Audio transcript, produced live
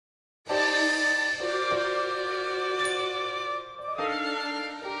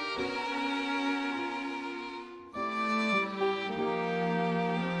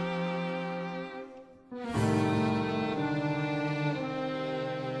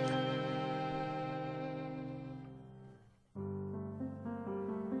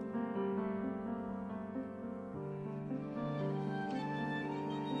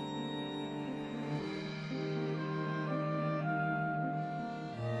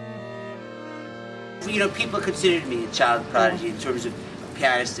You know, people considered me a child prodigy in terms of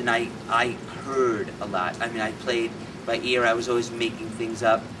pianist, and I heard a lot. I mean, I played by ear. I was always making things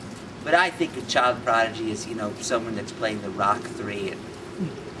up. But I think a child prodigy is, you know, someone that's playing the Rock 3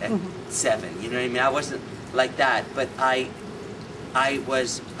 at 7. You know what I mean? I wasn't like that, but I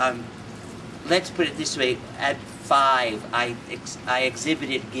was. Let's put it this way: at 5, I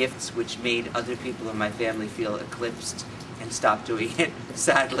exhibited gifts which made other people in my family feel eclipsed and stopped doing it.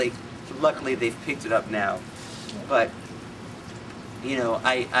 Sadly, luckily they've picked it up now. But you know,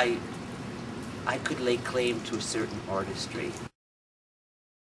 I could lay claim to a certain artistry.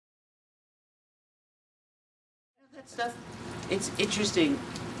 That stuff, it's interesting.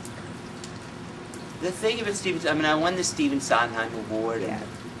 The thing about Stephen, I mean, I won the Stephen Sondheim Award. Yeah.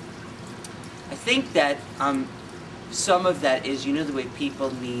 I think that some of that is, you know, the way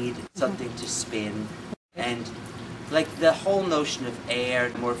people need something to spin, and like the whole notion of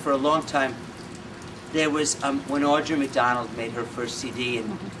air. Or for a long time, there was when Audra McDonald made her first CD,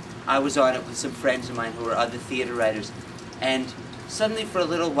 and I was on it with some friends of mine who were other theater writers, and suddenly for a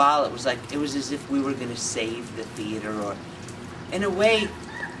little while it was like, it was as if we were going to save the theater, or in a way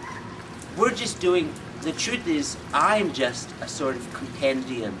we're just doing, the truth is I'm just a sort of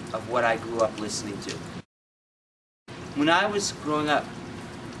compendium of what I grew up listening to. When I was growing up,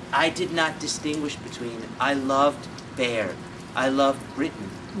 I did not distinguish between, I loved Baird, I loved Britten,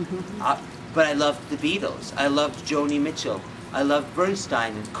 but I loved the Beatles, I loved Joni Mitchell, I loved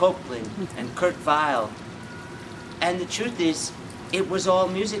Bernstein and Copeland and Kurt Weill, and the truth is, it was all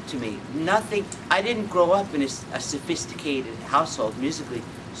music to me. Nothing, I didn't grow up in a sophisticated household musically,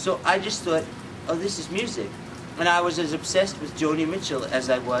 so I just thought, oh, this is music. And I was as obsessed with Joni Mitchell as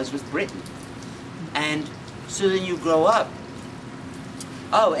I was with Britten. And so then you grow up.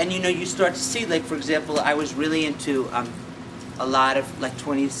 Oh, and you know, you start to see, like, for example, I was really into a lot of, like,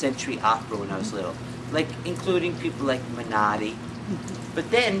 20th century opera when I was little. Like, including people like Menotti.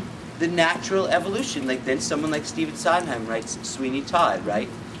 But then, the natural evolution, like then someone like Stephen Sondheim writes Sweeney Todd, right?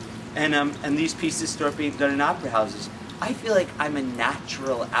 And these pieces start being done in opera houses. I feel like I'm a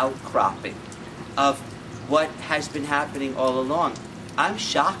natural outcropping of what has been happening all along. I'm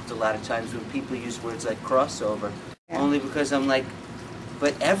shocked a lot of times when people use words like crossover, only because I'm like,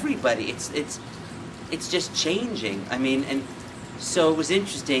 but everybody, it's just changing. I mean, and so it was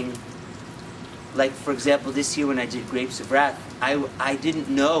interesting. Like, for example, this year when I did Grapes of Wrath, I didn't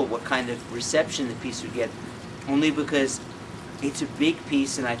know what kind of reception the piece would get, only because it's a big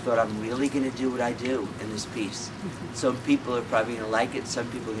piece, and I thought, I'm really going to do what I do in this piece. Some people are probably going to like it, some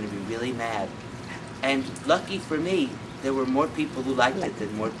people are going to be really mad. And lucky for me, there were more people who liked it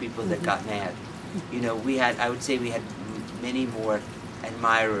than more people that got mad. You know, I would say we had many more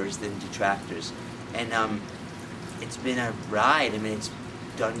admirers than detractors. And it's been a ride. I mean, it's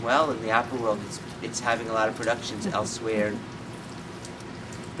done well in the opera world. It's having a lot of productions elsewhere.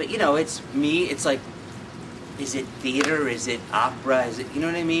 But you know, it's me, it's like, is it theater, is it opera, is it, you know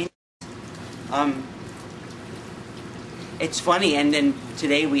what I mean? It's funny, and then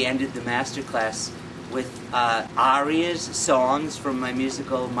today we ended the master class with arias, songs from my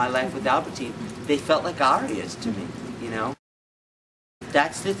musical My Life with Albertine. They felt like arias to me, you know?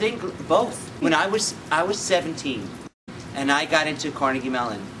 That's the thing, both. When I was 17, and I got into Carnegie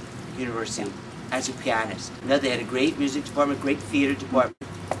Mellon University as a pianist. You know, they had a great music department, great theater department.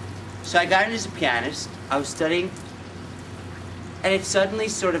 So I got in as a pianist, I was studying, and it suddenly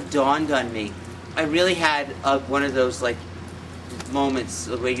sort of dawned on me. I really had one of those, like, moments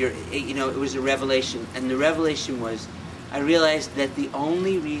where you know, it was a revelation, and the revelation was, I realized that the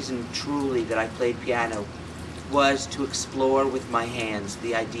only reason truly that I played piano was to explore with my hands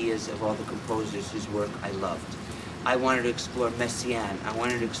the ideas of all the composers whose work I loved. I wanted to explore Messiaen, I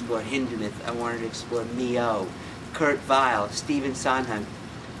wanted to explore Hindemith, I wanted to explore Mio, Kurt Weill, Stephen Sondheim.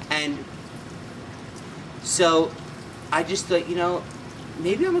 And so I just thought, you know,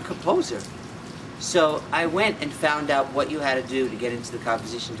 maybe I'm a composer. So I went and found out what you had to do to get into the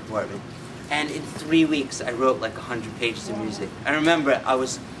composition department. And in 3 weeks, I wrote like 100 pages of music. I remember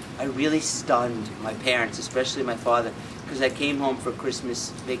I really stunned my parents, especially my father, because I came home for Christmas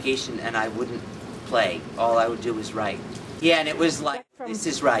vacation and I wouldn't play. All I would do was write. Yeah, and it was like, this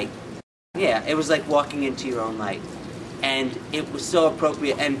is right. Yeah, it was like walking into your own light. And it was so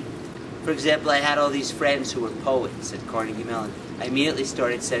appropriate. And for example, I had all these friends who were poets at Carnegie Mellon. I immediately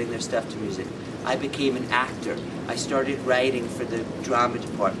started setting their stuff to music. I became an actor. I started writing for the drama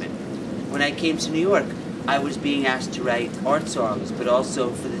department. When I came to New York, I was being asked to write art songs, but also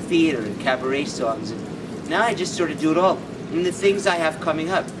for the theater and cabaret songs. And now I just sort of do it all. And the things I have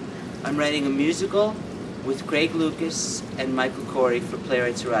coming up, I'm writing a musical with Craig Lucas and Michael Corey for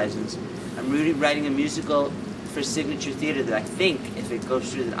Playwrights Horizons. I'm really writing a musical for Signature Theatre that I think, if it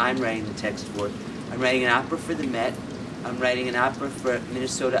goes through, that I'm writing the text for. I'm writing an opera for the Met. I'm writing an opera for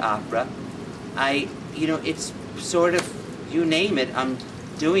Minnesota Opera. It's sort of, you name it, I'm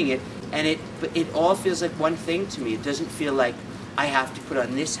doing it, and it all feels like one thing to me. It doesn't feel like I have to put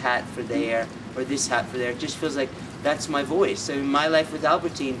on this hat for there or this hat for there. It just feels like that's my voice. So in My Life with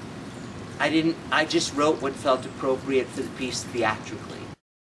Albertine, I just wrote what felt appropriate for the piece theatrically.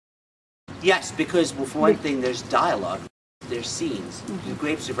 Yes, because, well, for one thing, there's dialogue, there's scenes. The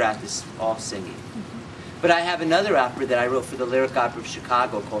Grapes of Wrath is all singing. But I have another opera that I wrote for the Lyric Opera of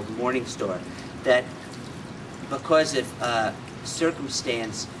Chicago called Morning Star, that because of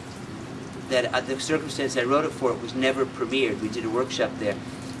circumstance, the circumstance I wrote it for, it was never premiered. We did a workshop there.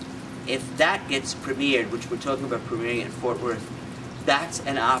 If that gets premiered, which we're talking about premiering in Fort Worth, that's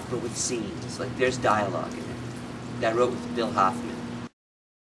an opera with scenes. Like, there's dialogue in it. That I wrote with Bill Hoffman.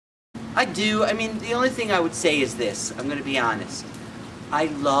 I do. I mean, the only thing I would say is this. I'm going to be honest. I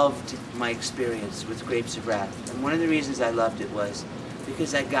loved my experience with Grapes of Wrath. And one of the reasons I loved it was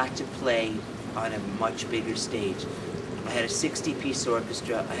because I got to play on a much bigger stage. I had a 60-piece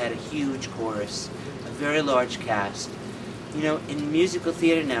orchestra. I had a huge chorus, a very large cast. You know, in musical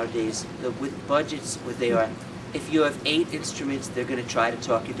theater nowadays, with budgets what they are, if you have 8 instruments, they're going to try to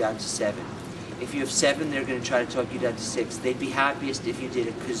talk you down to 7. If you have 7, they're going to try to talk you down to 6. They'd be happiest if you did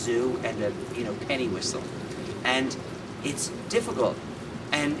a kazoo and a penny whistle. And it's difficult.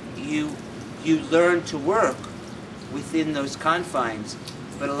 And you learn to work within those confines.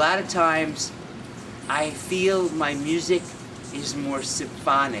 But a lot of times, I feel my music is more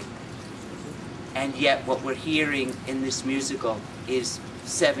symphonic. And yet what we're hearing in this musical is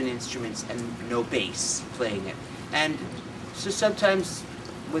 7 instruments and no bass playing it. And so sometimes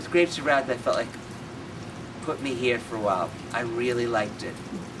with Grapes of Wrath, I felt like, put me here for a while. I really liked it.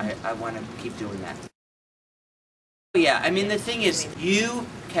 I want to keep doing that. Yeah, I mean, the thing is, you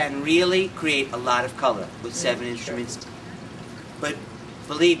can really create a lot of color with 7 instruments. But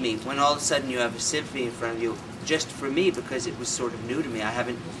believe me, when all of a sudden you have a symphony in front of you, just for me, because it was sort of new to me,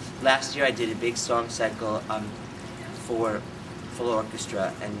 last year I did a big song cycle for full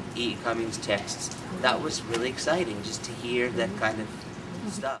orchestra and E. Cummings texts. That was really exciting, just to hear that kind of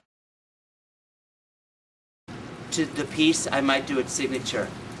stuff. To the piece, I might do at Signature.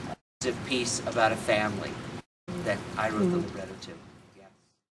 It's a piece about a family that I wrote the libretto to. Yeah.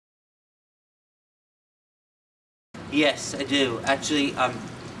 Yes, I do. Actually,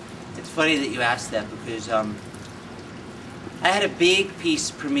 it's funny that you asked that because I had a big piece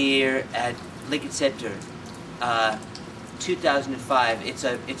premiere at Lincoln Center, 2005.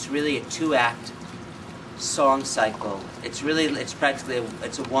 It's really a 2-act song cycle. It's practically a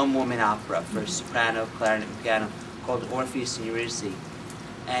one-woman opera for soprano, clarinet, and piano called Orpheus and Eurydice,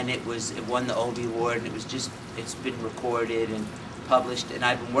 and it won the Obie Award, and it's been recorded and published, and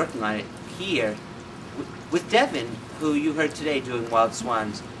I've been working on it here with Devin, who you heard today doing Wild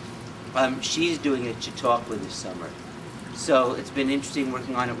Swans. She's doing it to talk with this summer, so it's been interesting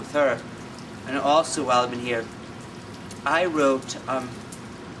working on it with her. And also, while I've been here, I wrote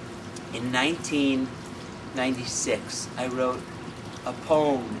in 1996, I wrote a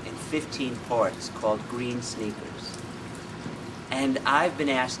poem in 15 parts called Green Sneakers. And I've been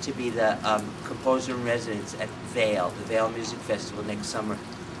asked to be the composer in residence at Vail, the Vail Music Festival next summer.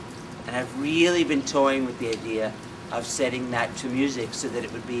 And I've really been toying with the idea of setting that to music so that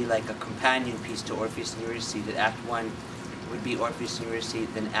it would be like a companion piece to Orpheus and Eurydice, that Act 1 would be Orpheus and Eurydice,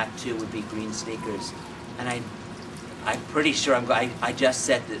 then Act 2 would be Green Sneakers. And I'm pretty sure I just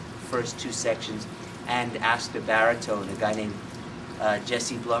set the first 2 sections and asked a baritone, a guy named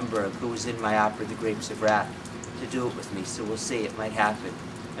Jesse Blumberg, who was in my opera, The Grapes of Wrath, to do it with me. So we'll see, it might happen.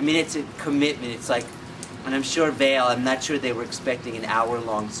 I mean, it's a commitment. It's like, and I'm sure Vail, I'm not sure they were expecting an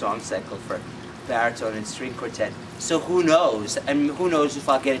hour-long song cycle for baritone and string quartet. So who knows? I mean, who knows if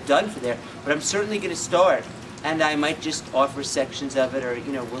I'll get it done for there, but I'm certainly going to start. And I might just offer sections of it, or,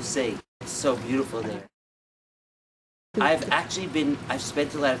 we'll see. It's so beautiful there. I've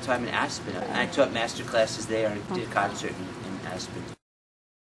spent a lot of time in Aspen, and I taught master classes there and did a concert in Aspen.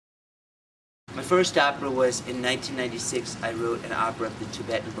 My first opera was in 1996. I wrote an opera of the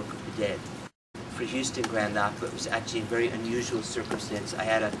Tibetan Book of the Dead for Houston Grand Opera. It was actually a very unusual circumstance. I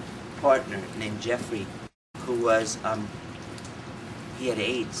had a partner named Jeffrey who was, he had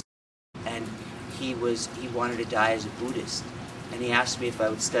AIDS, and he wanted to die as a Buddhist. And he asked me if I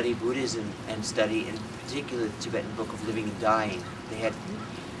would study Buddhism and study, in particular, the Tibetan Book of Living and Dying.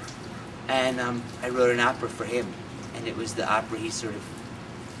 I wrote an opera for him, and it was the opera he sort of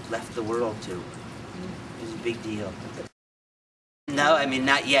left the world to. It was a big deal. No, I mean,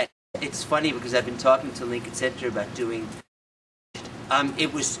 not yet. It's funny because I've been talking to Lincoln Center about doing.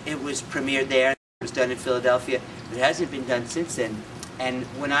 It was premiered there. It was done in Philadelphia. But it hasn't been done since then. And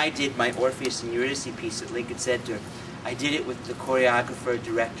when I did my Orpheus and Eurydice piece at Lincoln Center, I did it with the choreographer,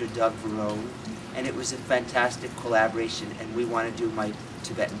 director Doug Verone, and it was a fantastic collaboration. And we want to do my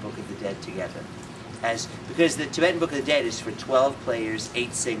Tibetan Book of the Dead together, because the Tibetan Book of the Dead is for 12 players,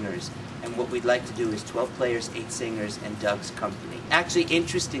 8 singers, and what we'd like to do is 12 players, 8 singers, and Doug's company. Actually,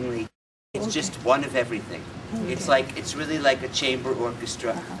 interestingly, it's just one of everything. It's really like a chamber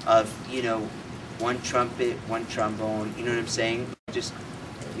orchestra of, one trumpet, one trombone, you know what I'm saying? Just,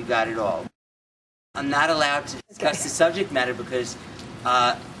 you got it all. I'm not allowed to discuss the subject matter because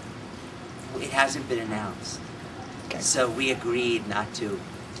it hasn't been announced. So we agreed not to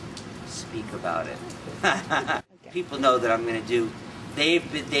speak about it. People know that I'm going to do.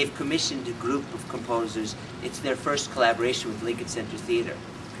 They've commissioned a group of composers. It's their first collaboration with Lincoln Center Theater.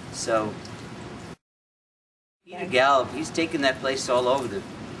 So Peter Gallup, he's taken that place all over the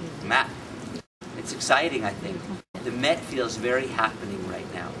map. It's exciting, I think. The Met feels very happening right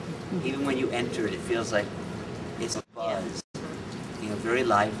now. Even when you enter it, it feels like it's a buzz. Very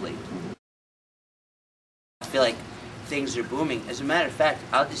lively. I feel like things are booming. As a matter of fact,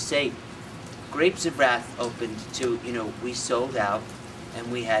 I'll just say, Grapes of Wrath opened to, we sold out,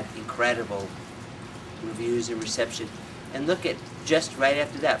 and we had incredible reviews and reception. And look at, just right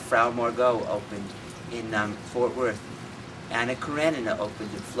after that, Frau Margot opened in Fort Worth. Anna Karenina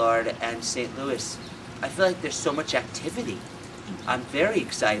opened in Florida and St. Louis. I feel like there's so much activity. I'm very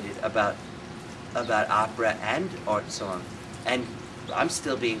excited about opera and art song. And I'm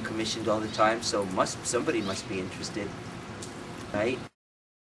still being commissioned all the time, so somebody must be interested, right?